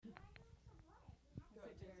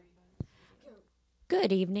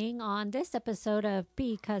Good evening. On this episode of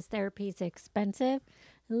Because Therapy's Expensive,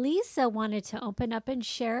 Lisa wanted to open up and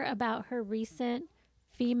share about her recent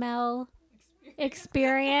female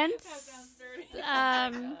experience.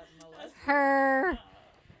 Her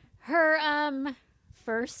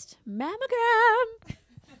first mammogram.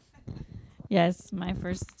 Yes, my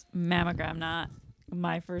first mammogram, not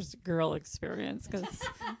my first girl experience, because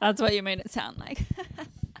that's what you made it sound like.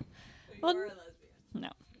 Well, you are a lesbian. No,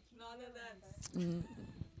 None of that.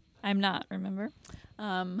 I'm not, remember?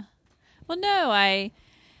 Well, no, I've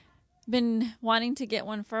been wanting to get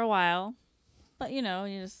one for a while, but you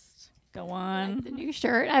just go on. Like the new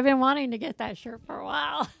shirt. I've been wanting to get that shirt for a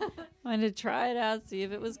while. Wanted to try it out, see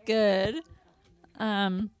if it was good.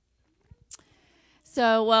 Well,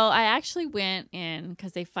 I actually went in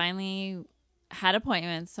because they finally had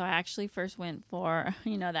appointments. So I actually first went for,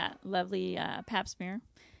 that lovely pap smear.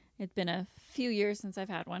 It's been a few years since I've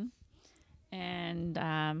had one. And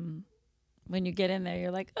when you get in there,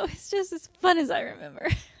 you're like, oh, it's just as fun as I remember.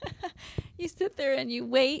 You sit there and you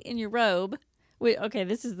wait in your robe. Wait, okay,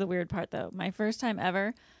 this is the weird part, though. My first time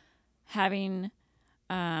ever having,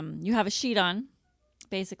 you have a sheet on.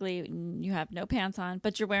 Basically, you have no pants on,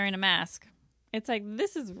 but you're wearing a mask. It's like,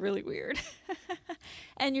 this is really weird.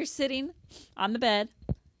 And you're sitting on the bed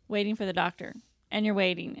waiting for the doctor. And you're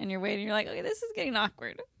waiting and you're waiting. You're like, okay, this is getting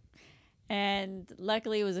awkward. And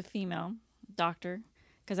luckily it was a female doctor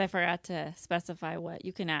because I forgot to specify what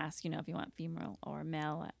you can ask, if you want female or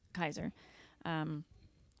male at Kaiser. And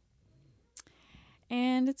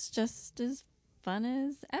it's just as fun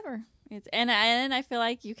as ever. And I feel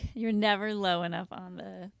like you're never low enough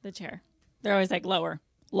on the chair. They're always like lower.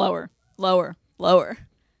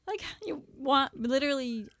 Like you want,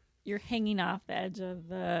 literally, you're hanging off the edge of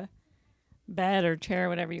the bed or chair,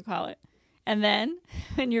 whatever you call it. And then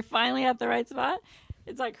when you're finally at the right spot,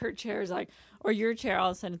 it's like her chair is like, or your chair, all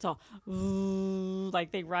of a sudden it's all, ooh,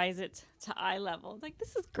 like they rise it to eye level. It's like,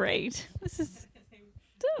 this is great. This is,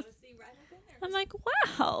 I'm like,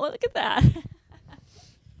 wow, look at that.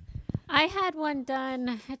 I had one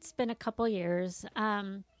done. It's been a couple years.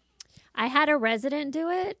 I had a resident do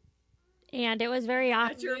it, and it was very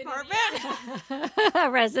awkward. At your apartment? A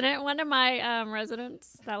resident, one of my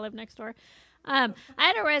residents that live next door. I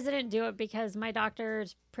had a resident do it because my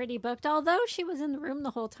doctor's pretty booked, although she was in the room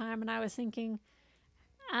the whole time, and I was thinking,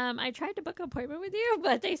 I tried to book an appointment with you,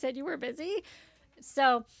 but they said you were busy.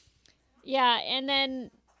 So, yeah, and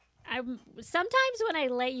then sometimes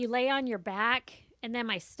when you lay on your back, and then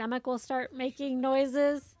my stomach will start making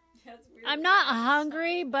noises. I'm not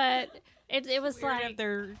hungry, but it was Weird like if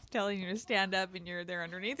they're telling you to stand up and you're there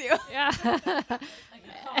underneath you. yeah.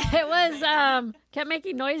 It was kept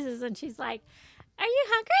making noises, and she's like, "Are you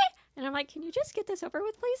hungry?" And I'm like, "Can you just get this over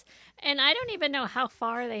with, please?" And I don't even know how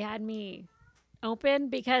far they had me open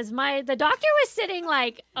because the doctor was sitting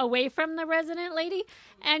like away from the resident lady,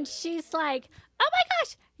 and she's like, "Oh my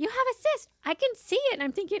gosh, you have a cyst. I can see it." And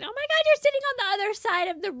I'm thinking, "Oh my God, you're sitting on the other side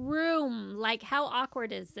of the room. Like, how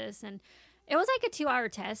awkward is this?" And it was like a 2-hour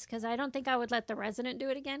test because I don't think I would let the resident do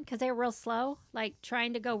it again because they were real slow, like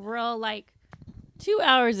trying to go real like. 2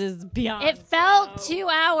 hours is beyond. It felt 2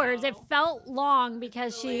 hours. It felt long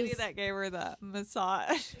because The lady that gave her the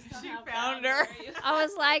massage, she found her. I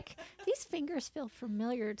was like, these fingers feel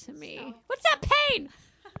familiar to me. What's that pain?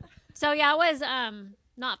 So yeah, it was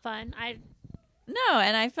not fun. No,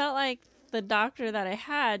 and I felt like the doctor that I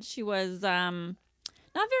had, she was not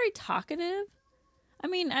very talkative. I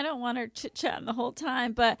mean, I don't want her chit-chatting the whole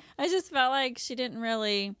time, but I just felt like she didn't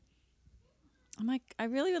really... I'm like, I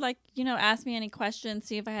really would like, ask me any questions,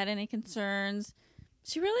 see if I had any concerns.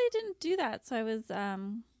 She really didn't do that, so I was a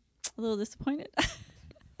little disappointed.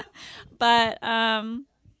 But,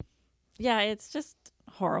 yeah, it's just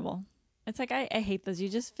horrible. It's like, I hate those. You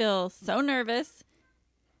just feel so nervous.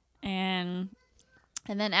 And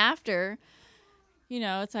then after,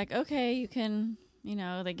 it's like, okay, you can,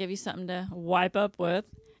 they give you something to wipe up with.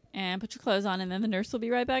 And put your clothes on, and then the nurse will be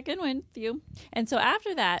right back in with you. And so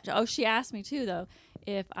after that, she asked me too, though,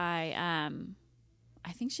 if I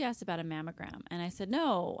think she asked about a mammogram. And I said,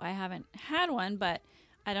 no, I haven't had one, but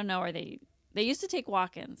I don't know. They used to take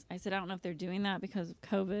walk-ins. I said, I don't know if they're doing that because of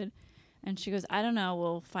COVID. And she goes, I don't know.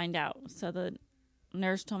 We'll find out. So the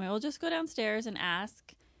nurse told me, well, just go downstairs and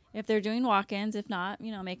ask if they're doing walk-ins. If not,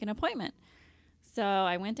 make an appointment. So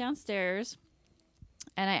I went downstairs.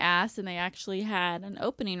 And I asked, and they actually had an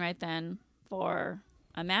opening right then for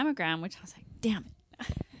a mammogram, which I was like, damn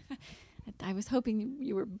it. I was hoping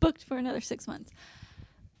you were booked for another 6 months.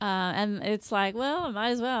 And it's like, well, I might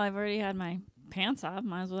as well. I've already had my pants off.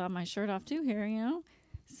 Might as well have my shirt off too here,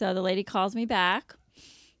 So the lady calls me back,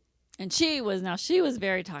 And she was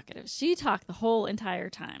very talkative. She talked the whole entire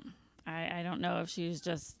time. I don't know if she's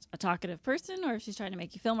just a talkative person or if she's trying to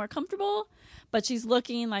make you feel more comfortable, but she's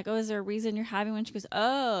looking like, oh, is there a reason you're having one? She goes,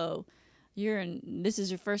 oh, this is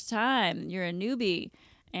your first time. You're a newbie.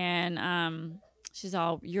 And she's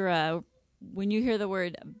all, when you hear the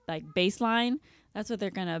word like baseline, that's what they're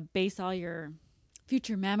going to base all your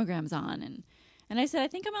future mammograms on. And I said, I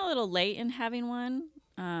think I'm a little late in having one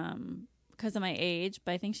because of my age,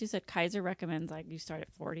 but I think she said Kaiser recommends like you start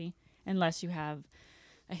at 40 unless you have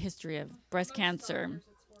a history of breast cancer.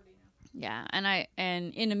 Yeah, and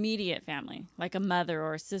in immediate family, like a mother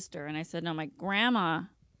or a sister. And I said, no, my grandma,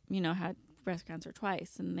 had breast cancer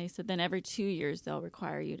twice. And they said then every 2 years they'll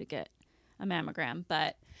require you to get a mammogram.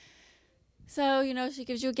 But so, she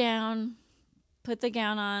gives you a gown, put the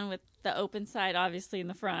gown on with the open side, obviously in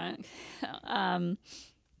the front.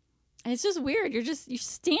 It's just weird. You're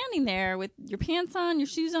standing there with your pants on, your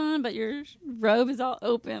shoes on, but your robe is all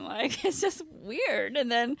open. Like, it's just weird.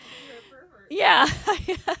 And then, yeah.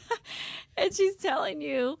 And she's telling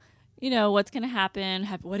you, what's going to happen.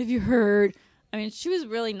 What have you heard? I mean, she was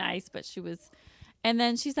really nice, but and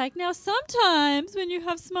then she's like, now sometimes when you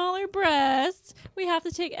have smaller breasts, we have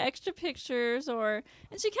to take extra pictures and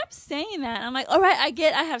she kept saying that. I'm like, all right,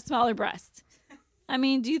 I have smaller breasts. I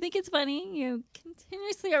mean, do you think it's funny? You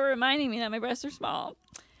continuously are reminding me that my breasts are small.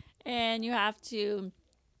 And you have to,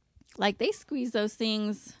 like, they squeeze those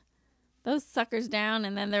suckers down.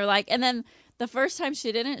 And then they're like, and then the first time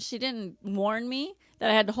she didn't warn me that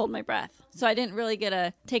I had to hold my breath. So I didn't really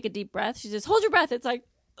take a deep breath. She just, hold your breath. It's like,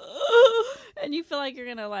 ugh, and you feel like you're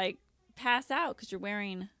going to, like, pass out because you're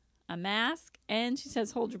wearing a mask. And she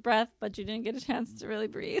says, hold your breath, but you didn't get a chance to really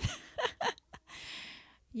breathe.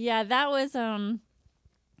 Yeah, that was,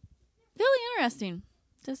 really interesting.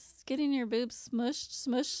 Just getting your boobs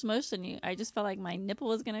smushed, and I just felt like my nipple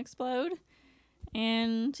was going to explode.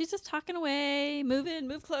 And she's just talking away, move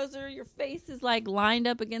closer. Your face is like lined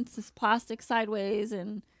up against this plastic sideways,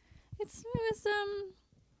 and it was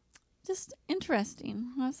just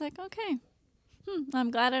interesting. I was like, okay,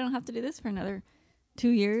 I'm glad I don't have to do this for another 2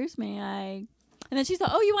 years. May I? And then she said,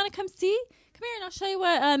 oh, you want to come see? Come here, and I'll show you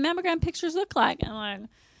what mammogram pictures look like. And I'm like,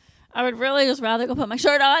 I would really just rather go put my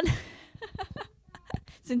shirt on.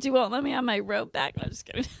 Since you won't let me have my robe back. No, I'm just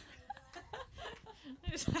kidding.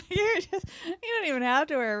 You don't even have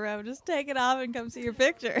to wear a robe. Just take it off and come see your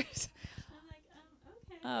pictures. I'm like,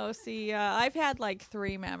 okay. Oh, see, I've had like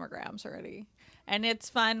 3 mammograms already. And it's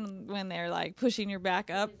fun when they're like pushing your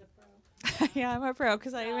back up. Yeah, I'm a pro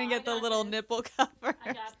because I even get the little nipple cover.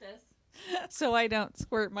 I got this. So I don't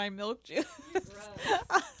squirt my milk juice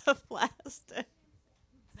out of plastic.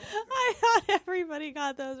 I thought everybody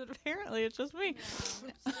got those, but apparently it's just me. No, she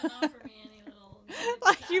didn't offer me any little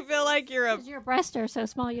Like you feel like you're a... Because your breasts are so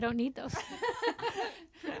small, you don't need those.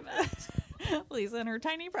 Lisa and her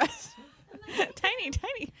tiny breasts. Tiny.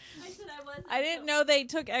 I said I wasn't. I didn't know they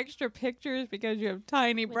took extra pictures because you have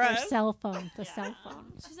tiny With breasts. your cell phone, cell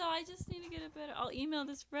phone. She's all, I just need to get a better. I'll email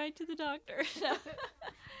this right to the doctor.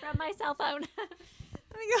 From my cell phone.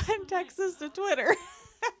 Let me go ahead and text this to Twitter.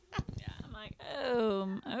 Yeah, I'm like,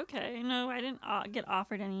 oh, okay. No, I didn't get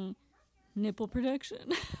offered any nipple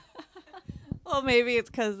protection. Well, maybe it's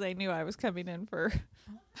because they knew I was coming in for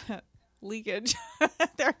leakage.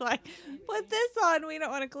 They're like, put this on. We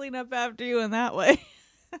don't want to clean up after you in that way.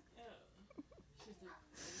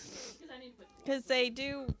 Because they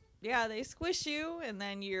do, yeah, they squish you, and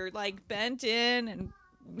then you're like bent in and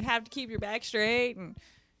have to keep your back straight. And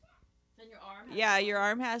then your arm. your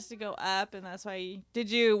arm has to go up, and that's why.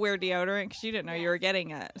 Did you wear deodorant? Because you didn't know you were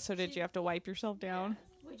getting it. So did you have to wipe yourself down?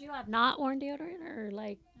 Would you have not worn deodorant or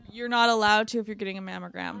like? You're not allowed to if you're getting a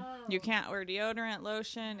mammogram. Oh. You can't wear deodorant,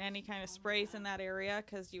 lotion, any kind of sprays in that area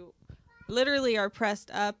because you literally are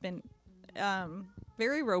pressed up in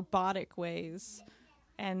very robotic ways.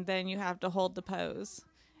 And then you have to hold the pose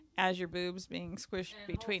as your boobs being squished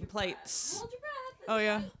between plates. Hold your breath. Oh,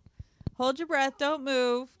 yeah. Hold your breath. Don't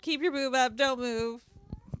move. Keep your boob up. Don't move.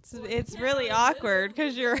 It's really awkward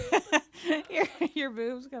because your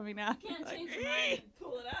boob's coming out. You can't change your mind and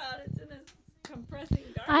pull it out. It's in this compressing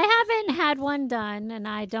dark. I haven't had one done, and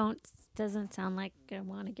I doesn't sound like I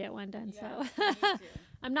want to get one done. Yeah, So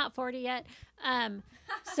I'm not 40 yet.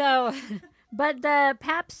 So, but the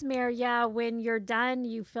pap smear, yeah, when you're done,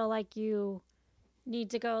 you feel like you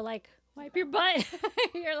need to go like wipe your butt.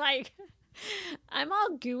 You're like, I'm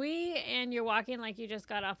all gooey, and you're walking like you just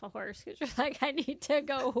got off a horse because you're like, I need to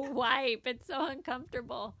go wipe. It's so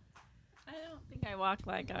uncomfortable. I don't think I walked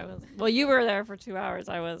like I was. Well, you were there for 2 hours.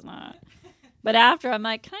 I was not. But after, I'm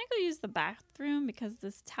like, can I go use the bathroom? Because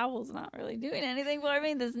this towel's not really doing anything for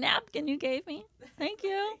me. This napkin you gave me. Thank you.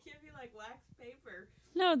 They give you like wax paper.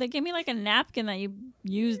 No, they gave me like a napkin that you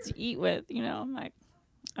use to eat with, you know. I'm like,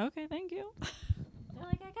 okay, thank you. They're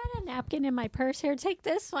like, I got a napkin in my purse. Here, take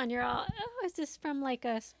this one. You're all, oh, is this from like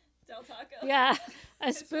a, Del Taco. yeah,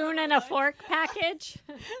 a spoon and a fork package?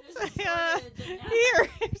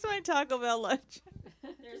 Here's my Taco Bell lunch.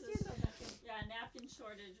 There's a napkin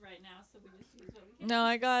shortage right now, so we just use what we can. No,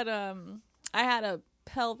 I got I had a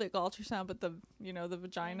pelvic ultrasound, but the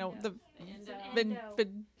vagina,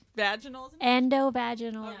 vaginals.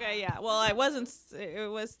 Endovaginal. Okay, yeah. Well, I wasn't. It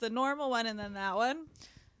was the normal one, and then that one.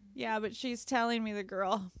 Yeah, but she's telling me, the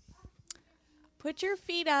girl, put your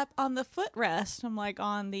feet up on the footrest. I'm like,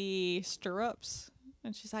 on the stirrups,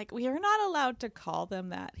 and she's like, we are not allowed to call them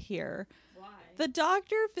that here. Why? The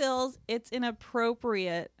doctor feels it's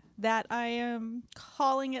inappropriate that I am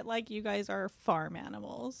calling it like you guys are farm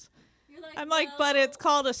animals. You're like, I'm like, but it's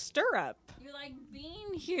called a stirrup. You're like,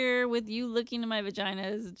 being here with you looking at my vagina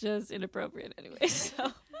is just inappropriate anyway.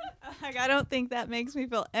 So Like, I don't think that makes me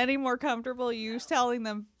feel any more comfortable you telling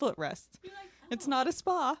them footrest. you're like, It's not a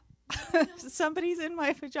spa. Somebody's in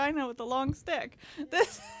my vagina with a long stick.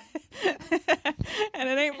 This and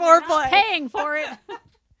it ain't foreplay. Paying for it.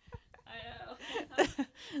 I know.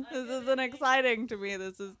 This isn't exciting to me.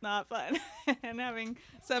 This is not fun. And having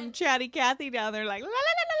some chatty Cathy down there like, la, la,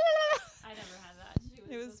 la, I never had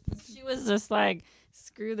that. It was- She was just like,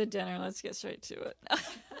 screw the dinner. Let's get straight to it. la, la.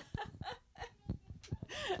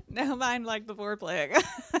 No, mine like the foreplay.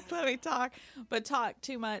 Let me talk, but talk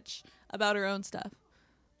too much about her own stuff.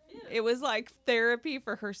 It was like therapy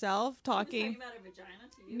for herself, talking. about her vagina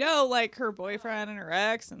to you. No, like her boyfriend and her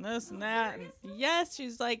ex and this and that. And yes,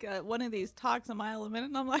 she's like one of these talks a mile a minute.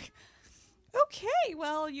 And I'm like, okay,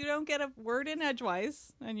 well, you don't get a word in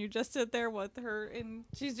edgewise. And you just sit there with her and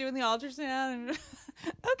she's doing the ultrasound. And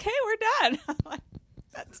okay, we're done. I'm like,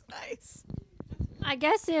 that's nice. I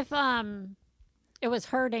guess if it was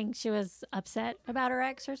hurting, she was upset about her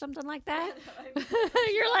ex or something like that.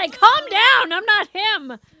 You're like, calm down. I'm not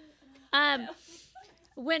him.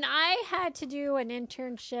 When I had to do an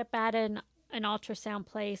internship at an ultrasound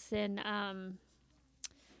place in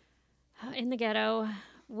the ghetto,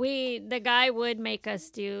 the guy would make us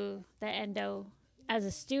do the endo as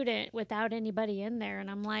a student without anybody in there,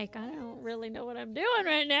 and I'm like, I don't really know what I'm doing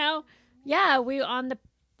right now. Yeah, we on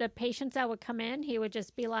the patients that would come in, he would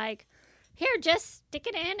just be like, here, just stick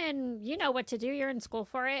it in and you know what to do. You're in school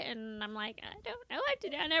for it. And I'm like, I don't know what to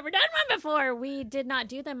do. I've never done one before. We did not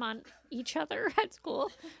do them on each other at school.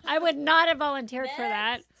 I would not have volunteered for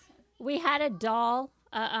that. We had a doll,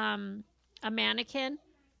 a mannequin,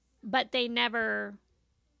 but they never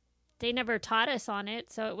taught us on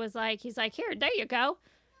it. So it was like, he's like, here, there you go.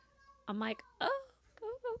 I'm like, oh,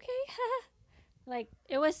 okay. Like,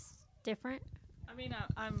 it was different. I mean,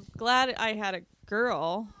 I'm glad I had a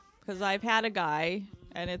girl because I've had a guy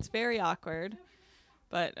and it's very awkward.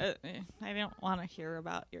 But I don't want to hear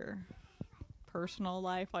about your personal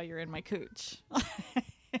life while you're in my cooch.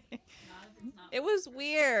 It was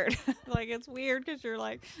weird. Like, it's weird because you're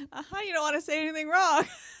like, you don't want to say anything wrong.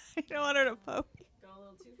 You don't want her to poke. Go a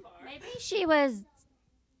little too far. Maybe she was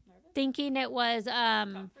thinking it was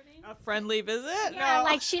A friendly visit? yeah, No.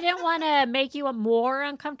 like she didn't want to make you more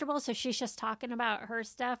uncomfortable, so she's just talking about her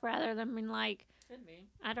stuff rather than being like, Could be.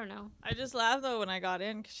 I don't know. I just laughed though when I got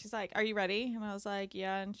in because she's like, "Are you ready?" And I was like,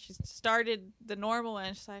 "Yeah." And she started the normal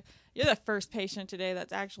one. She's like, "You're the first patient today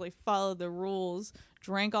that's actually followed the rules,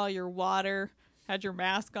 drank all your water, had your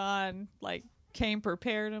mask on, like came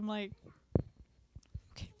prepared." I'm like,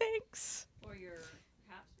 "Okay, thanks." Or your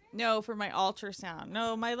pap smear? No, for my ultrasound.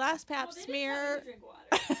 No, my last pap Well, they didn't tell you smear. to drink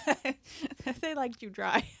water. They liked you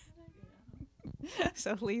dry.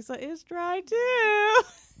 So Lisa is dry too.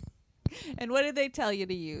 And what did they tell you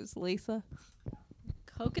to use, Lisa?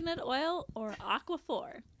 Coconut oil or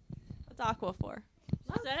Aquaphor? What's Aquaphor?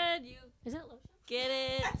 Said you Is it lotion? get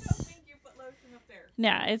it. think you put lotion up there.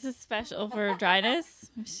 Yeah, it's a special for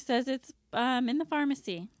dryness. She says it's in the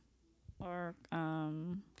pharmacy. Or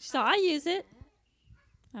so I use it.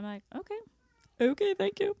 I'm like, okay,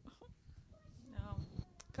 thank you. No,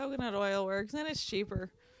 coconut oil works, and it's cheaper.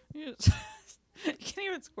 You can't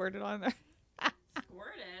even squirt it on there.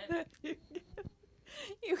 Squirt it.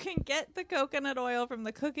 You can get the coconut oil from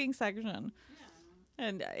the cooking section,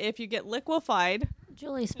 and if you get liquefied,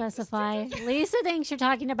 Julie, specify. Lisa thinks you're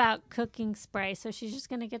talking about cooking spray, so she's just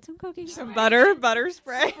gonna get some cooking spray. some butter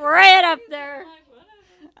spray. Spray it up there.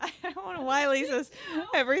 I don't know why Lisa's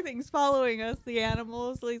everything's following us. The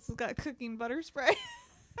animals. Lisa's got cooking butter spray.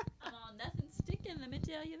 Oh, nothing sticking. clean. Let me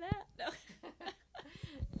tell you that. No.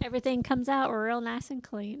 Everything comes out real nice and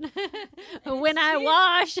clean. When I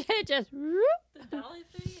wash, it just whoop. The Dolly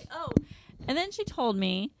thing. Oh, and then she told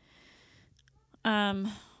me, not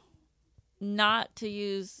to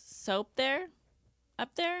use soap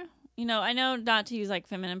up there. You know, I know not to use like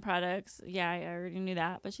feminine products. Yeah, I already knew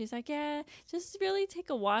that. But she's like, yeah, just really take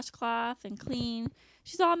a washcloth and clean.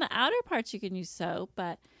 She's all on the outer parts you can use soap,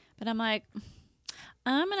 but I'm like,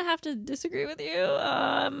 I'm gonna have to disagree with you.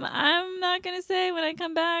 I'm not gonna say when I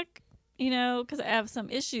come back, you know, because I have some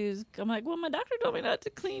issues. I'm like, well, my doctor told me not to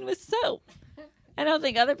clean with soap. I don't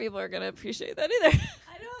think other people are gonna appreciate that either.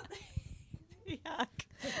 I don't. Yuck.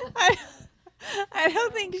 I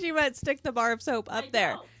don't think she might stick the bar of soap up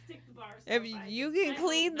there. If you can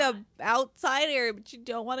clean the outside area, but you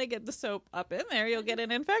don't want to get the soap up in there, you'll get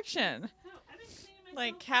an infection.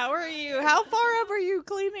 Like, how are you? How far up are you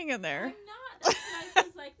cleaning in there? I'm not. That's what I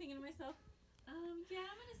was like thinking to myself. Yeah,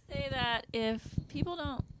 I'm gonna say that if people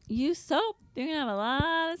don't use soap, you're gonna have a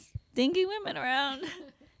lot of stinky women around.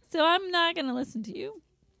 So I'm not gonna listen to you.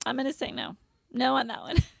 I'm gonna say no on that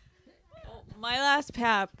one. My last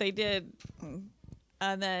PAP, they did,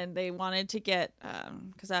 and then they wanted to get,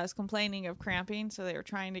 because I was complaining of cramping, so they were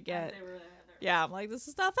trying to get, yeah, I'm like, this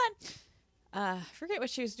is not fun. I forget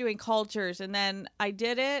what she was doing, cultures, and then I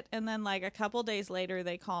did it, and then like a couple days later,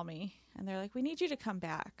 they call me, and they're like, we need you to come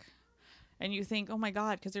back. And you think, oh my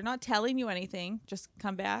God, because they're not telling you anything, just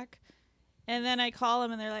come back. And then I call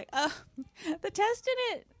them, and they're like, oh, the test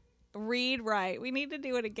didn't read right. We need to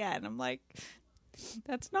do it again. I'm like,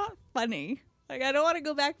 that's not funny. Like, I don't want to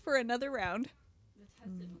go back for another round.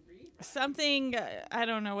 Something, I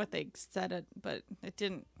don't know what they said it, but it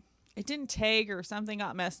didn't tag or something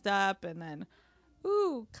got messed up, and then,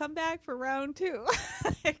 ooh, come back for round 2.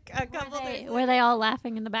 Like a couple days. Were they all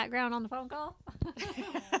laughing in the background on the phone call?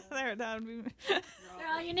 They're down.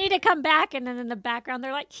 You need to come back, and then in the background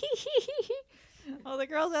they're like, hee hee hee hee. Well, the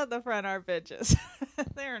girls at the front are bitches.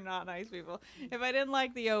 They're not nice people. If I didn't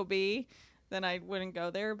like the OB, then I wouldn't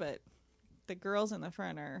go there, but the girls in the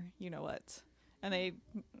front are, you know what, and they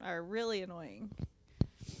are really annoying.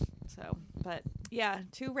 So, but yeah,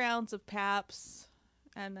 2 rounds of PAPs,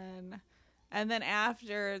 and then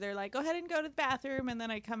after they're like, go ahead and go to the bathroom, and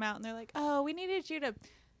then I come out and they're like, oh, we need you to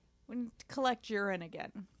collect urine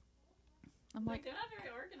again. I'm like, they're not very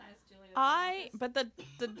organized, Julia. But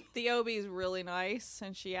the OB is really nice,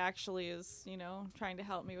 and she actually is, you know, trying to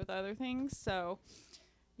help me with other things. So,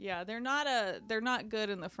 yeah, they're not good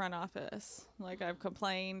in the front office. Like, I've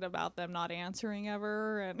complained about them not answering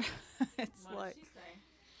ever, and it's What like, does she say?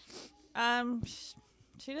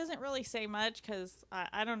 she doesn't really say much because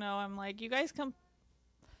I don't know. I'm like, you guys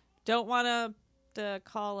don't want to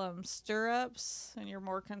call them stirrups, and you're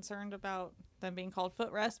more concerned about them being called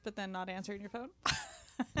footrest, but then not answering your phone.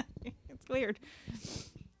 It's weird.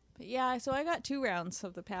 But yeah, so I got 2 rounds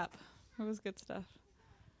of the PAP. It was good stuff.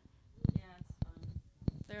 Yeah, it's fun.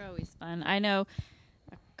 They're always fun. I know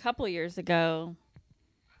a couple years ago,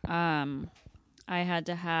 I had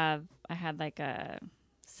like a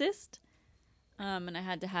cyst, and I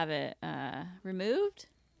had to have it removed.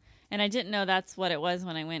 And I didn't know that's what it was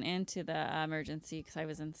when I went into the emergency because I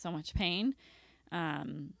was in so much pain.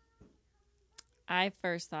 I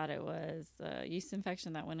first thought it was a yeast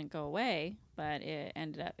infection that wouldn't go away, but it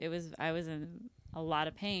ended up, I was in a lot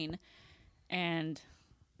of pain. And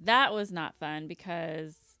that was not fun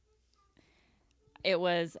because it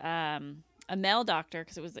was a male doctor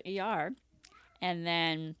because it was the ER. And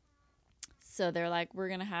then, so they're like, they were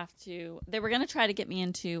going to try to get me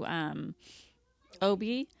into OB,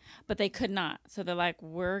 but they could not. So they're like,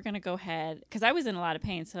 we're going to go ahead, because I was in a lot of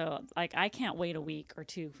pain. So like, I can't wait a week or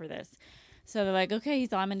 2 for this. So they're like, okay,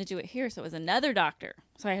 so I'm going to do it here. So it was another doctor.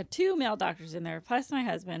 So I had 2 male doctors in there, plus my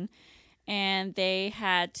husband. And they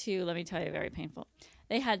had to, let me tell you, very painful.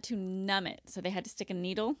 They had to numb it. So they had to stick a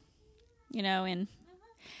needle, you know, in.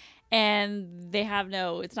 And they have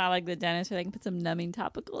it's not like the dentist where they can put some numbing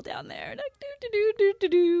topical down there. Like,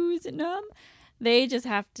 is it numb? They just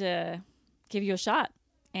have to give you a shot.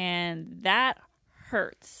 And that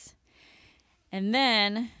hurts. And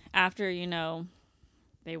then after, you know,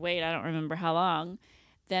 they wait, I don't remember how long,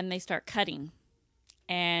 then they start cutting.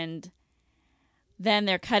 And then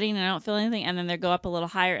they're cutting and I don't feel anything. And then they go up a little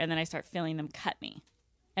higher and then I start feeling them cut me.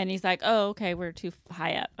 And he's like, oh, okay, we're too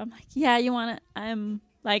high up. I'm like, yeah, you want it?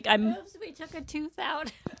 Oops, we took a tooth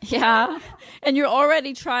out. Yeah. And you're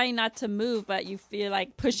already trying not to move, but you feel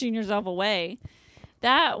like pushing yourself away.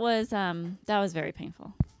 That was very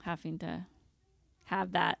painful, having to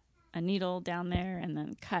have a needle down there and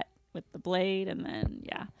then cut with the blade. And then,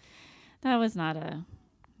 yeah, that was not a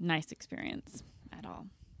nice experience. at all.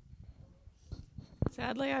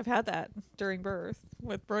 Sadly, I've had that during birth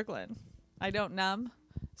with Brooklyn. I don't numb,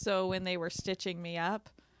 so when they were stitching me up,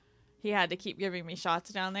 he had to keep giving me shots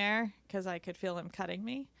down there because I could feel him cutting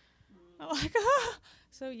me. I'm like, ah.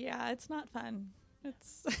 So yeah, it's not fun.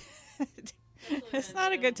 It's it's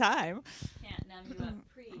not a good time. Can't numb you up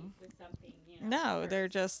with something. No, they're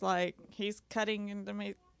just like, he's cutting into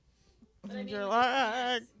me. But I mean, You're they like,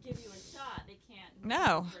 can't give you a shot. They can't.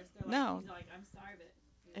 No, They're no. He's like, I'm sorry,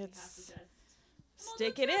 but you It's- have to just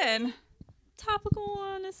stick it in. topical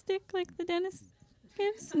on a stick like the dentist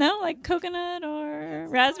gives. No, like coconut or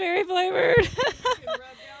raspberry flavored.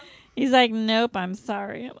 He's like, nope, I'm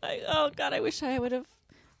sorry. I'm like, oh God, I wish I would have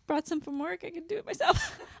brought some from work. I could do it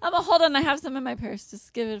myself. I'm like, hold on, I have some in my purse.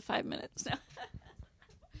 Just give it 5 minutes now.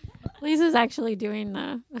 Lisa's actually doing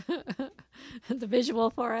the the visual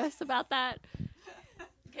for us about that.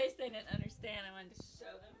 In case they didn't understand, I wanted to show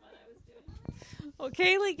them what I was doing. Well,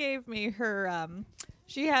 Kaylee gave me her,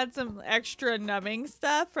 she had some extra numbing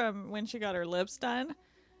stuff from when she got her lips done.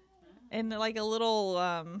 And like a little,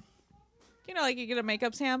 like you get a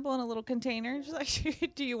makeup sample in a little container. She's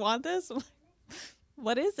like, do you want this? I'm like,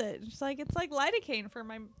 what is it? She's like, it's like lidocaine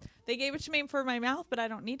they gave it to me for my mouth, but I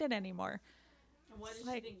don't need it anymore. What did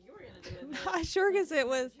Like- you think you were going to do with it? Not sure, because it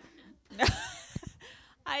was,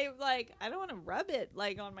 I don't want to rub it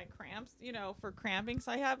like on my cramps, for cramping.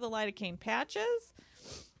 So I have the lidocaine patches.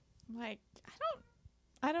 I'm like,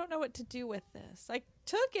 I don't know what to do with this. I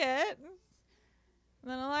took it.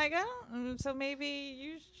 And then I'm like, so maybe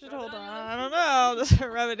you should hold on. I don't know. Just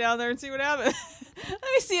rub it down there and see what happens. Let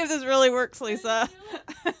me see if this really works, Lisa.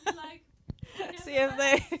 See if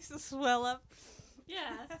they swell up.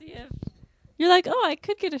 Yeah, see if. You're like, oh, I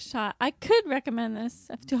could get a shot. I could recommend this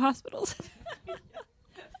to hospitals.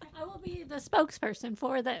 I will be the spokesperson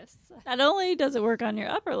for this. Not only does it work on your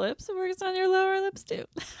upper lips, it works on your lower lips too.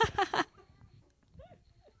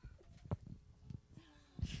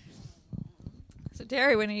 So,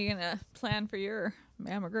 Terry, when are you going to plan for your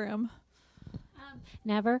mammogram?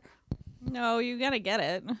 Never. No, you got to get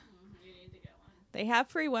it. They have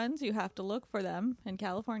free ones. You have to look for them in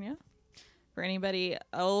California. For anybody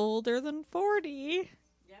older than 40,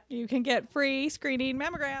 you can get free screening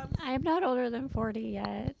mammogram. I am not older than 40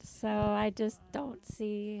 yet, so I just don't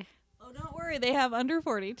see. Oh, don't worry. They have under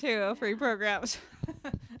 40, too, free programs.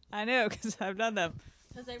 I know, because I've done them.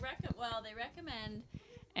 Because they recommend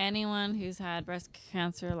anyone who's had breast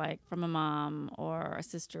cancer, like from a mom or a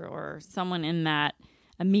sister or someone in that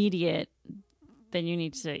immediate, then you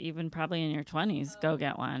need to, even probably in your 20s, go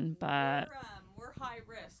get one. But We're high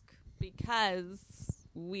risk because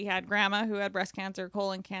we had grandma who had breast cancer,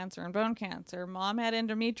 colon cancer, and bone cancer. Mom had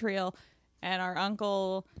endometrial, and our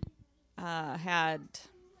uncle had...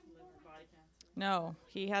 No,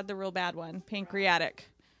 he had the real bad one, pancreatic.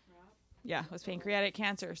 Yeah, it was pancreatic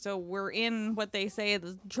cancer. So we're in what they say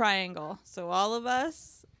the triangle. So all of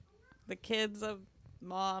us, the kids of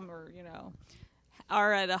mom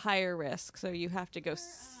are at a higher risk. So you have to go,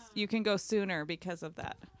 you can go sooner because of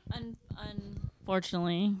that.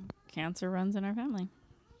 unfortunately, cancer runs in our family.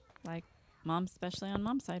 Like mom, especially on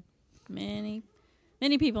mom's side. Many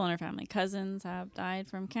people in our family, cousins have died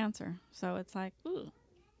from cancer. So it's like, ooh,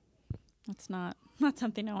 that's not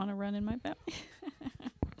something I want to run in my family.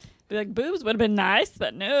 Be like, boobs would have been nice,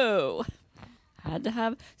 but no. Had to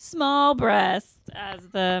have small breasts, as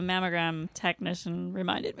the mammogram technician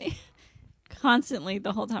reminded me constantly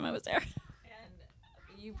the whole time I was there.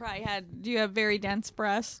 And you probably do you have very dense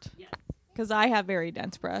breast? Yes. Because I have very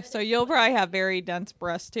dense breast. So you'll probably have very dense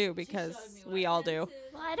breast too, because we all do.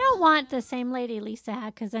 Well, I don't want the same lady Lisa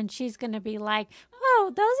had, because then she's going to be like,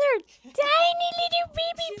 oh, those are tiny little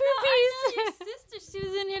baby boobies. Your sister, she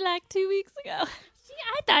was in here like 2 weeks ago.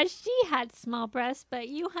 I thought she had small breasts, but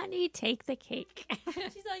you, honey, take the cake.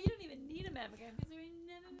 She's like, you don't even need a mammogram.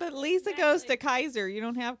 But Lisa goes to Kaiser. You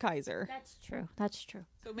don't have Kaiser. That's true. That's true.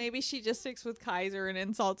 So maybe she just sticks with Kaiser and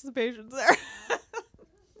insults the patients there.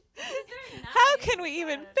 How can we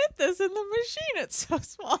even fit this in the machine? It's so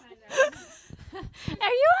small. Are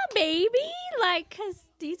you a baby? Like, because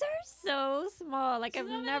these are so small. Like, I've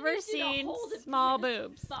not never even need to seen hold it small because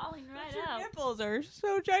boobs. falling right Your out. nipples are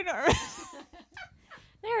so ginormous.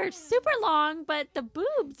 They're super long, but the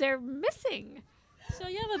boobs, they're missing. So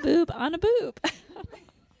you have a boob on a boob.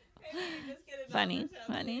 Funny.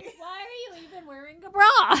 Why are you even wearing a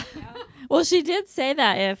bra? Well, she did say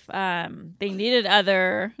that if they needed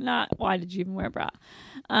not why did you even wear a bra?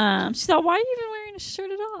 She thought, why are you even wearing a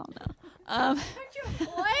shirt at all? No. Aren't you a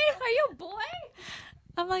boy? Are you a boy?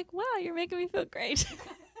 I'm like, wow, you're making me feel great.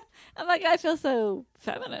 I'm like, I feel so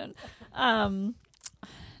feminine.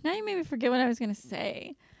 Now you made me forget what I was going to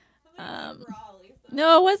say.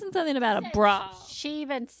 No, it wasn't something about a bra. She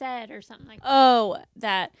even said or something like that. Oh,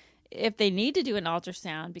 that if they need to do an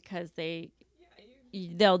ultrasound because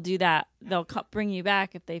they'll do that. They'll bring you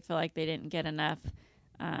back if they feel like they didn't get enough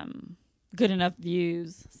good enough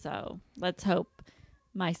views. So let's hope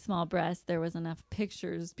my small breast, there was enough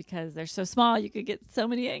pictures because they're so small you could get so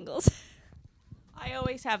many angles. I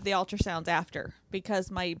always have the ultrasounds after because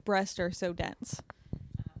my breasts are so dense.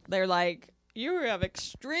 They're like, you have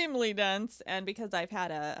extremely dense, and because I've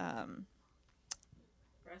had a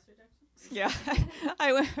breast reduction. Yeah,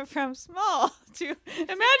 I went from small to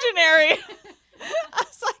imaginary. I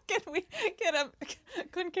was like, can we get a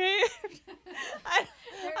concave? I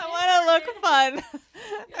want to look fun.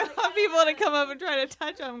 I want people to come up and try to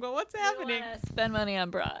touch them and go, what's happening? Spend money on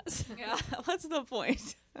bras. Yeah, what's the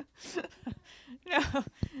point? No,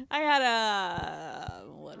 I had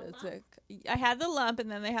I had the lump, and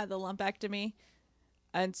then they had the lumpectomy,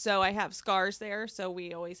 and so I have scars there. So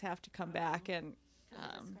we always have to come back and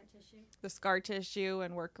the scar tissue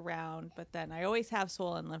and work around. But then I always have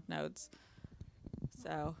swollen lymph nodes.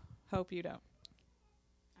 So hope you don't.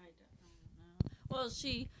 I don't know. Well,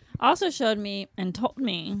 she also showed me and told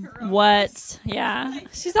me what. Yeah,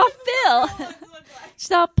 she's all Phil.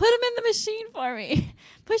 She's all put him in the machine for me.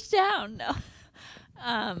 Push down. No.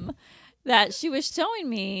 That she was showing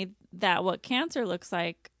me that what cancer looks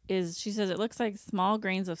like is, she says it looks like small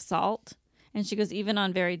grains of salt. And she goes, even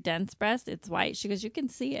on very dense breasts, it's white. She goes, you can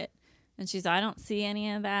see it. And she's, I don't see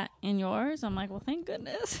any of that in yours. I'm like, well, thank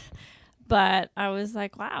goodness. But I was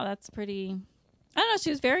like, wow, that's pretty, I don't know.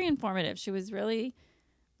 She was very informative. She was really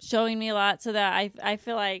showing me a lot so that I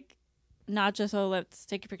feel like not just, oh, let's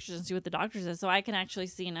take your pictures and see what the doctor says. So I can actually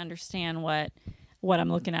see and understand what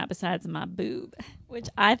I'm looking at besides my boob, which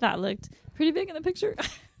I thought looked pretty big in the picture.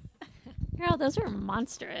 Girl, those are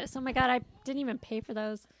monstrous. Oh my God, I didn't even pay for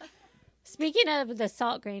those. Speaking of the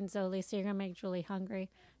salt grains, though, Lisa, you're going to make Julie hungry.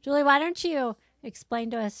 Julie, why don't you explain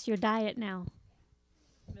to us your diet now?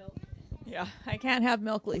 Milk. Yeah, I can't have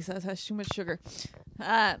milk, Lisa. It has too much sugar.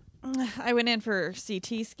 I went in for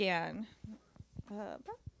CT scan,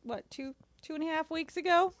 two and a half weeks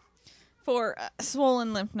ago for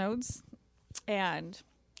swollen lymph nodes. And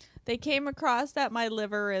they came across that my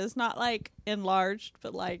liver is not like enlarged,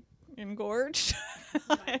 but like engorged.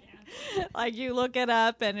 Like you look it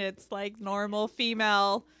up and it's like normal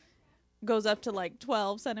female goes up to like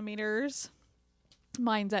 12 centimeters.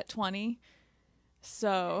 Mine's at 20.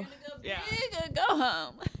 So yeah, go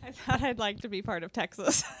home. I thought I'd like to be part of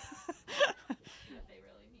Texas.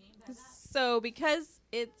 So because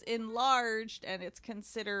it's enlarged and it's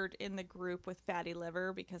considered in the group with fatty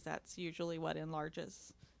liver, because that's usually what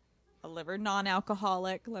enlarges a liver,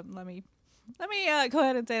 non-alcoholic. Let me go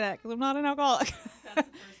ahead and say that because I'm not an alcoholic. That's the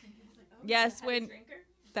first thing. Like, oh, yes,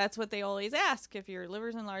 that's what they always ask. If your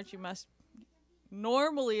liver's enlarged, you must.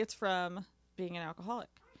 Normally, it's from being an alcoholic.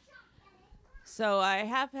 So I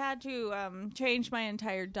have had to change my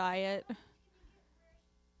entire diet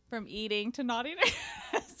from eating to not eating.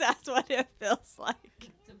 That's what it feels like.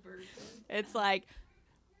 It's like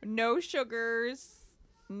no sugars,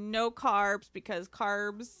 no carbs, because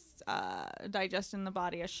carbs digest in the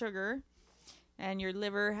body as sugar, and your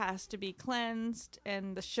liver has to be cleansed,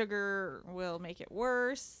 and the sugar will make it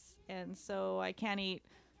worse. And so I can't eat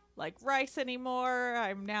like rice anymore.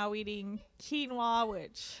 I'm now eating quinoa,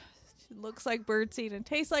 which looks like birdseed and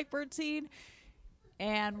tastes like birdseed.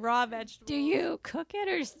 And raw vegetables. Do you cook it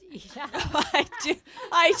or just eat it?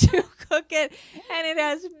 I do cook it, and it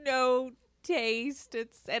has no taste.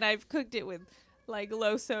 And I've cooked it with like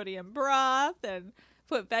low sodium broth and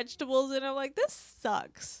put vegetables in. I'm like, this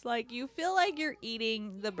sucks. Like you feel like you're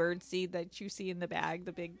eating the birdseed that you see in the bag,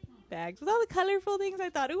 the big bags with all the colorful things. I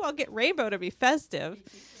thought, ooh, I'll get rainbow to be festive.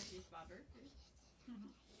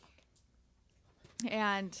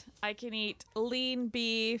 And I can eat lean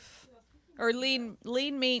beef. Or lean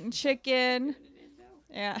meat and chicken.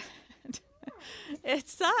 Yeah. It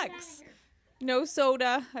sucks. No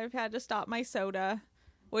soda. I've had to stop my soda,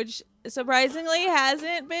 which surprisingly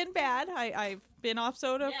hasn't been bad. I've been off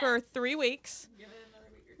soda for 3 weeks. Give it another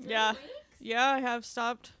week or 2. Yeah. Yeah, I have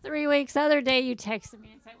stopped. 3 weeks. The other day you texted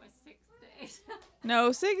me and said it was 6 days.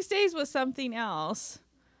 No, 6 days was something else.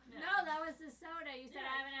 No, that was the soda. You said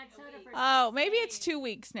I haven't had soda for 6 Oh, maybe it's 2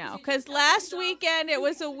 weeks now. Because last weekend it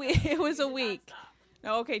was a week. It was a week.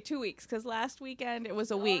 No, okay, 2 weeks. Because last weekend it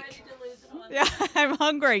was a week. Yeah, I'm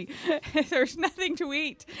hungry. There's nothing to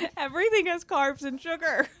eat. Everything has carbs and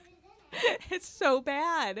sugar. It's so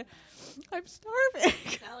bad. I'm starving.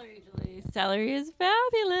 Celery, Julie. Celery is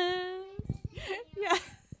fabulous. Yeah.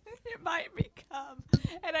 it might become.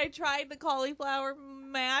 And I tried the cauliflower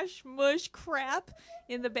mash mush crap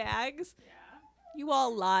in the bags. Yeah. You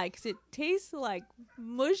all lie because it tastes like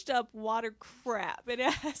mushed up water crap. It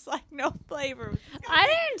has like no flavor. I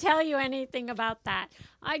didn't tell you anything about that.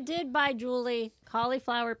 I did buy Julie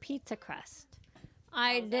cauliflower pizza crust.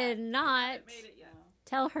 I did not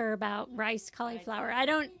tell her about rice cauliflower. I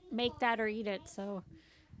don't make that or eat it, so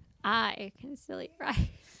I can still eat rice.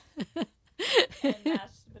 And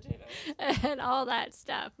mashed potatoes. And all that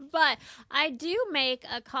stuff. But I do make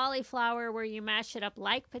a cauliflower where you mash it up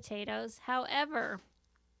like potatoes. However,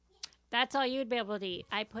 that's all you'd be able to eat.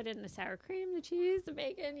 I put in the sour cream, the cheese, the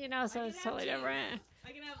bacon, so it's totally different.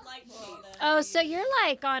 I can have light cheese. Oh, so you're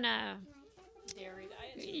like on a Dairy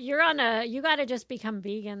diet. you got to just become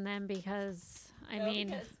vegan then because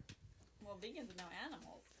vegans are no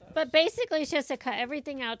animals. So. But basically it's just to cut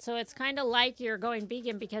everything out, so it's kind of like you're going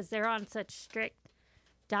vegan because they're on such strict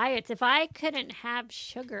diets. If I couldn't have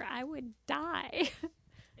sugar, I would die.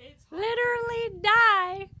 It's Literally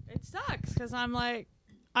die. It sucks because I'm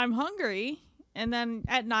hungry, and then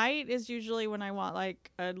at night is usually when I want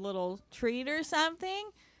like a little treat or something.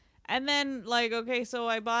 And then okay, so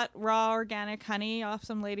I bought raw organic honey off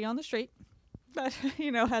some lady on the street that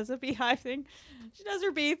has a beehive thing. She does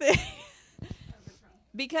her bee thing.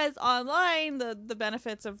 Because online the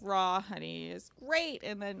benefits of raw honey is great,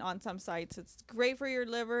 and then on some sites it's great for your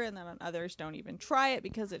liver, and then on others don't even try it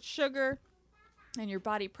because it's sugar and your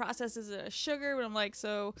body processes it as sugar. But I'm like,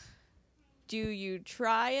 so do you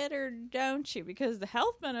try it or don't you? Because the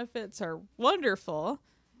health benefits are wonderful,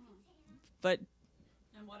 but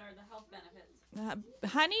And what are the health benefits?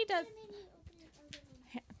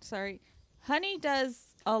 honey does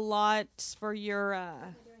a lot for your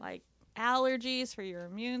allergies, for your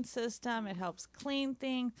immune system. It helps clean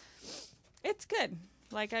things. It's good.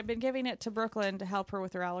 I've been giving it to Brooklyn to help her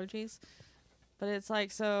with her allergies, but it's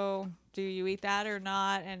so do you eat that or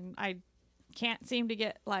not? And I can't seem to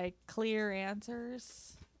get clear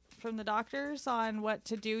answers from the doctors on what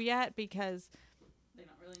to do yet, because They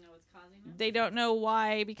don't really know what's causing it. they don't know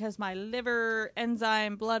why, because my liver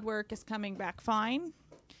enzyme blood work is coming back fine.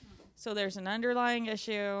 So there's an underlying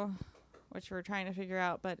issue, which we're trying to figure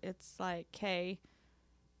out, but it's hey,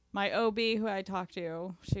 my OB who I talked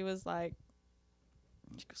to, she was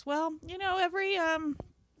she goes, well, every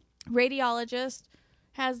radiologist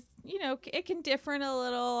has, it can differ a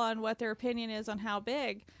little on what their opinion is on how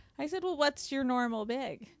big. I said, well, what's your normal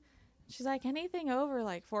big? She's like, anything over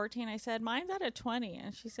 14. I said, mine's at a 20.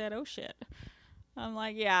 And she said, oh shit. I'm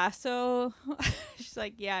like, yeah. So she's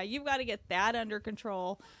like, yeah, you've got to get that under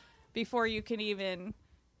control before you can even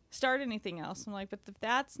start anything else. I'm like, but if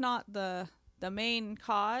that's not the main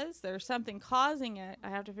cause, there's something causing it. I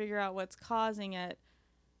have to figure out what's causing it,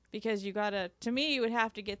 because to me, you would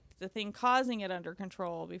have to get the thing causing it under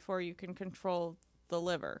control before you can control the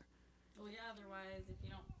liver. Well, yeah. Otherwise,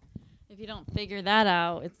 if you don't figure that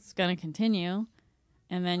out, it's going to continue,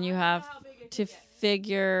 and then you have to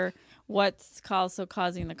figure what's also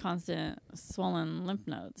causing the constant swollen lymph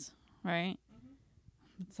nodes, right?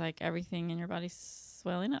 Mm-hmm. It's like everything in your body's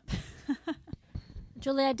swelling up.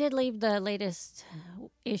 Julie, I did leave the latest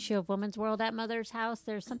issue of Woman's World at Mother's house.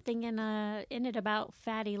 There's something in it about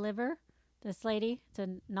fatty liver. This lady, it's a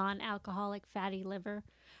non-alcoholic fatty liver.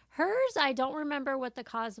 Hers, I don't remember what the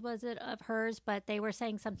cause was of hers, but they were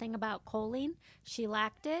saying something about choline. She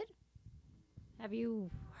lacked it. Have you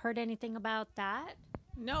heard anything about that?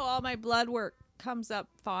 No, all my blood work comes up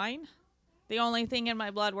fine. The only thing in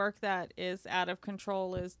my blood work that is out of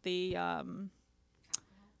control is the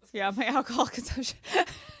my alcohol consumption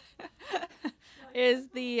is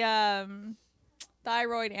the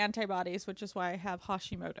thyroid antibodies, which is why I have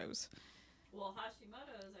Hashimoto's. Well,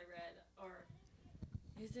 Hashimoto's, I read, or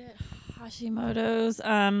is it Hashimoto's?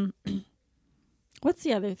 What's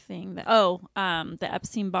the other thing? The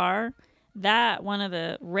Epstein-Barr. That one of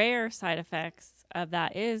the rare side effects of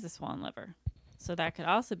that is the swollen liver. So that could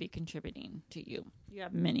also be contributing to you. You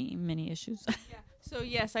have many, many issues. Yeah. So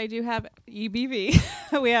yes, I do have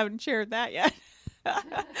EBV. We haven't shared that yet.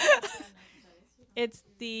 It's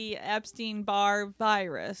the Epstein-Barr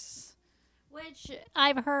virus, which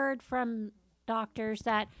I've heard from doctors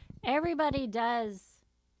that everybody does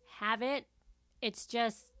have it. It's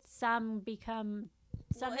just some become.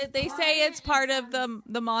 They say it's part of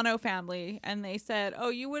the mono family, and they said, oh,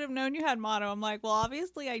 you would have known you had mono. I'm like, well,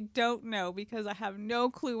 obviously I don't know, because I have no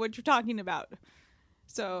clue what you're talking about.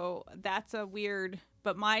 So that's a weird,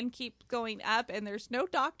 but mine keeps going up, and there's no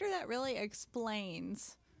doctor that really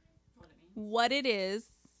explains what it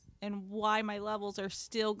is and why my levels are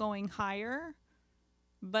still going higher.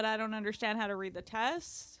 But I don't understand how to read the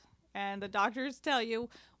test. And the doctors tell you,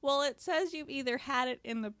 well, it says you've either had it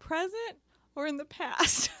in the present or in the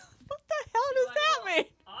past. What the hell does that mean?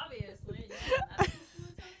 Obviously.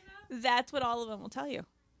 That's what all of them will tell you.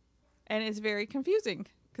 And it's very confusing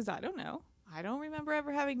because I don't know. I don't remember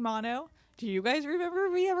ever having mono. Do you guys remember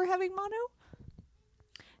me ever having mono?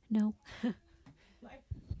 No.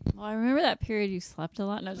 Well, I remember that period you slept a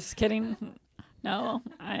lot. No, just kidding. No,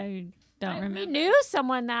 I don't We remember. knew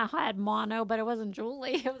someone that had mono, but it wasn't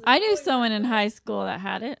Julie. It was I knew someone in high school that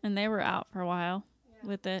had it, and they were out for a while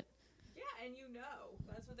with it. Yeah, and you know.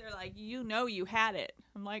 That's what they're like. You know you had it.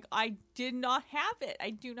 I'm like, I did not have it. I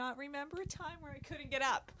do not remember a time where I couldn't get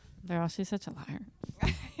up. They're all, she's such a liar.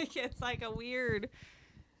 It's like a weird.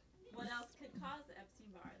 What else could cause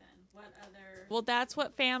Epstein-Barr then? What other? Well, that's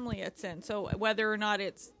what family it's in. So whether or not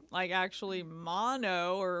it's like actually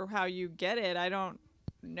mono or how you get it, I don't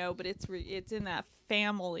know. But it's in that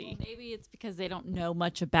family. Well, maybe it's because they don't know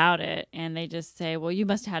much about it, and they just say, "Well, you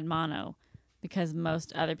must have had mono," because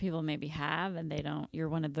most other people maybe have, and they don't. You're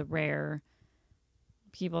one of the rare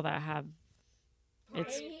people that have.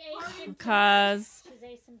 It's because she's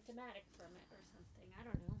asymptomatic from it or something. I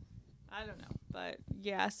don't know. I don't know. But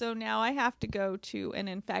yeah, so now I have to go to an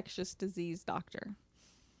infectious disease doctor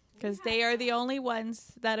because they are the only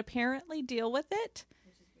ones that apparently deal with it.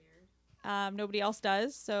 Which is weird. Nobody else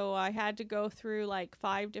does. So I had to go through like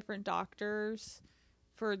 5 different doctors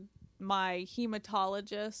for my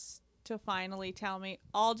hematologist to finally tell me,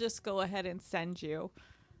 I'll just go ahead and send you.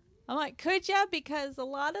 I'm like, could ya? Because a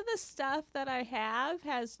lot of the stuff that I have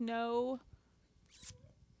has no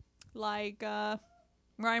like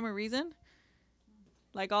rhyme or reason.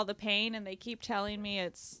 Like all the pain, and they keep telling me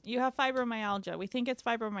you have fibromyalgia. We think it's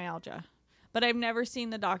fibromyalgia. But I've never seen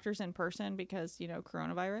the doctors in person because,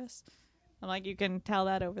 coronavirus. I'm like, you can tell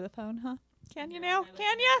that over the phone, huh? Can you now?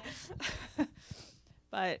 Can you?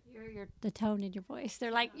 But You're the tone in your voice.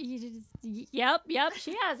 They're like, yep,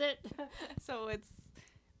 she has it. so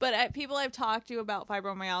but people I've talked to about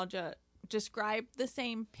fibromyalgia describe the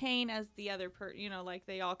same pain as the other like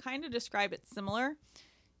they all kind of describe it similar.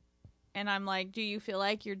 And I'm like, do you feel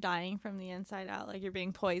like you're dying from the inside out, like you're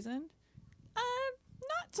being poisoned?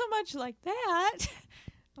 Not so much like that.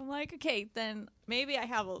 I'm like, okay, then maybe I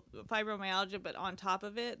have a fibromyalgia, but on top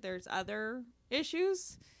of it, there's other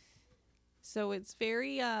issues. So it's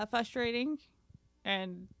very frustrating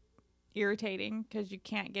and irritating because you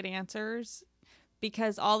can't get answers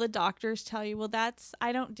because all the doctors tell you, well,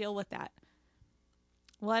 I don't deal with that.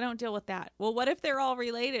 Well, I don't deal with that. Well, what if they're all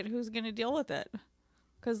related? Who's going to deal with it?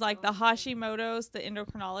 Because like the Hashimoto's, the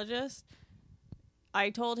endocrinologist,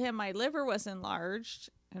 I told him my liver was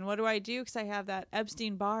enlarged. And what do I do? Because I have that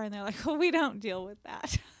Epstein-Barr. And they're like, well, we don't deal with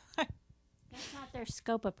that. That's not their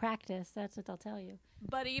scope of practice. That's what they'll tell you.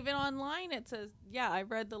 But even online it says, yeah, I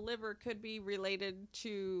read the liver could be related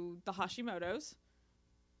to the Hashimoto's.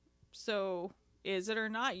 So is it or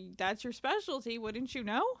not? That's your specialty. Wouldn't you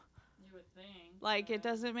know? You would think. Like, it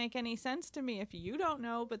doesn't make any sense to me. If you don't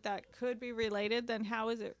know, but that could be related, then how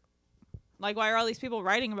is it? Like, why are all these people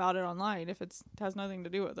writing about it online if it has nothing to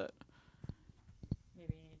do with it?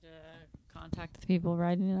 Maybe you need to contact the people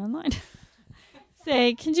writing it online.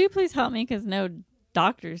 Say, can you please help me? Because no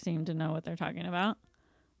doctors seem to know what they're talking about.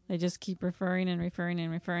 They just keep referring and referring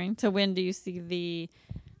and referring. So when do you see the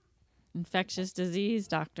infectious disease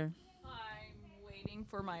doctor? I'm waiting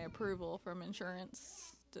for my approval from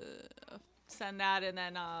insurance to send that, and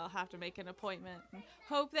then I'll have to make an appointment.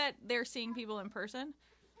 Hope that they're seeing people in person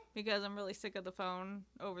because I'm really sick of the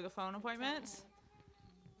over the phone appointments.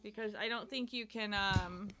 Because I don't think you can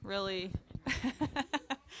really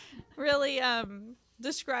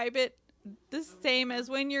describe it the same as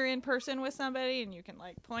when you're in person with somebody and you can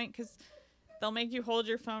like point, because they'll make you hold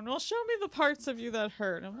your phone. Well, show me the parts of you that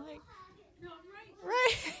hurt. I'm like, no, I'm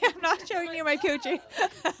right. I'm not showing you my coochie.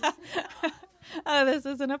 Oh, this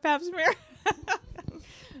isn't a pap smear.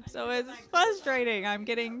 So it's frustrating. I'm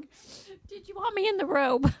getting. Did you want me in the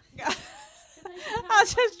robe? I'll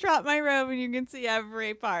just drop my robe and you can see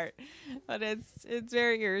every part. But it's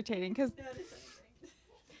very irritating because.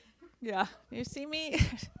 Yeah. You see me?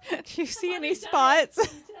 Do you see any spots?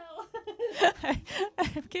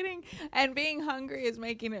 I'm kidding. And being hungry is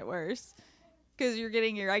making it worse. Because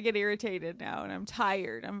I get irritated now and I'm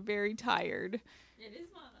tired. I'm very tired. It is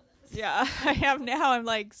one of those. Yeah, I am now. I'm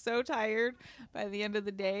like so tired by the end of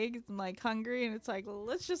the day 'cause I'm like hungry and it's like, well,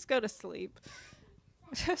 let's just go to sleep.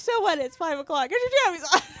 So what? It's 5 o'clock. Get your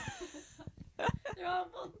jammies on. They're all,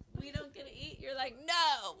 well, we don't get to eat. You're like,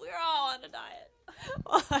 no, we're all on a diet.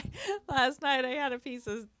 Well, last night I had a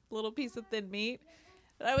little piece of thin meat.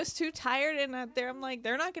 But I was too tired, and there I'm like,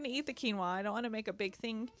 they're not going to eat the quinoa. I don't want to make a big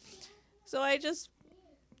thing. So I just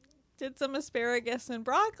did some asparagus and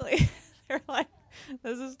broccoli. They're like,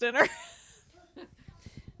 this is dinner.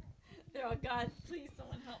 Oh God, please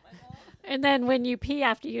someone help my mom. And then when you pee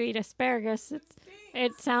after you eat asparagus,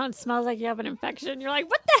 smells like you have an infection. You're like,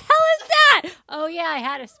 what the hell is that? Oh yeah, I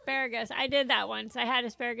had asparagus. I did that once. I had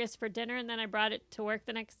asparagus for dinner, and then I brought it to work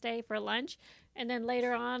the next day for lunch. And then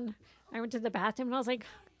later on, I went to the bathroom, and I was like,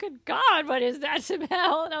 good God, what is that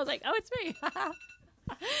smell? And I was like, oh, it's me.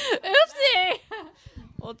 Oopsie.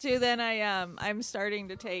 Well, too, then I'm starting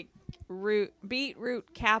to take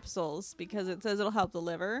beetroot capsules because it says it'll help the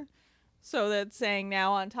liver. So that's saying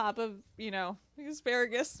now on top of, the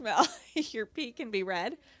asparagus smell, your pee can be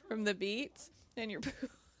red from the beets and your poo.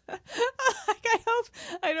 I hope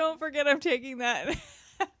I don't forget I'm taking that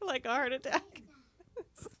like a heart attack.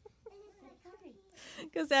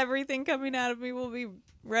 Because everything coming out of me will be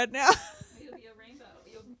red now. You'll be a rainbow.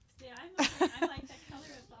 I'm like that color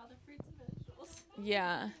of all the fruits and vegetables.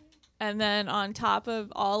 Yeah. And then on top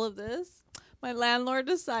of all of this, my landlord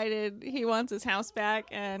decided he wants his house back,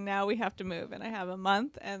 and now we have to move. And I have a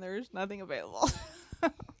month, and there's nothing available.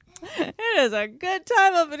 It is a good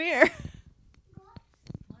time up in here.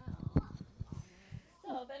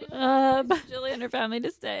 So if anyone wants Julie and her family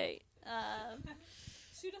to stay,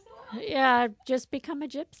 shoot us a line. Yeah, just become a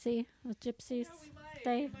gypsy. Gypsies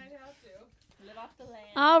stay. We might have to. Live off the land.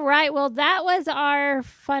 All right. Well, that was our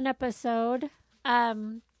fun episode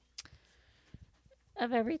of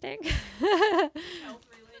everything.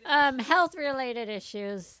 Health-related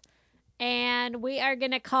issues. And we are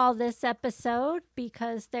going to call this episode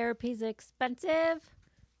because therapy's expensive.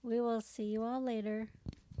 We will see you all later.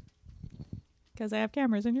 Because I have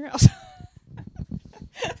cameras in your house.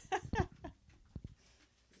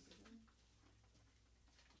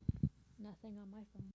 Nothing on my phone.